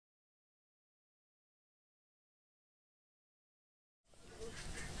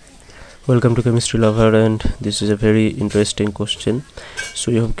Welcome to Chemistry Lover, and this is a very interesting question. So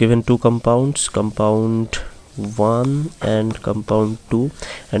you have given two compounds, compound 1 and compound 2,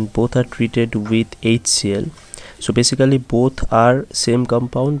 and both are treated with HCl. So basically both are same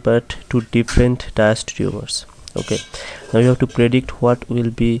compound but two different diastereomers. Okay, now you have to predict what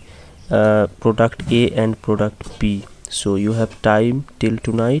will be product A and product B. So you have time till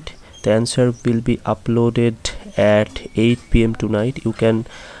tonight. The answer will be uploaded at 8 p.m. tonight. You can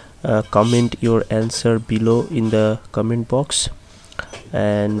comment your answer below in the comment box,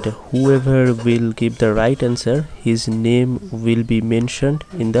 and whoever will give the right answer, his name will be mentioned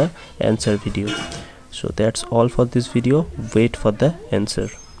in the answer video. So that's all for this video. Wait for the answer.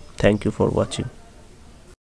 Thank you for watching.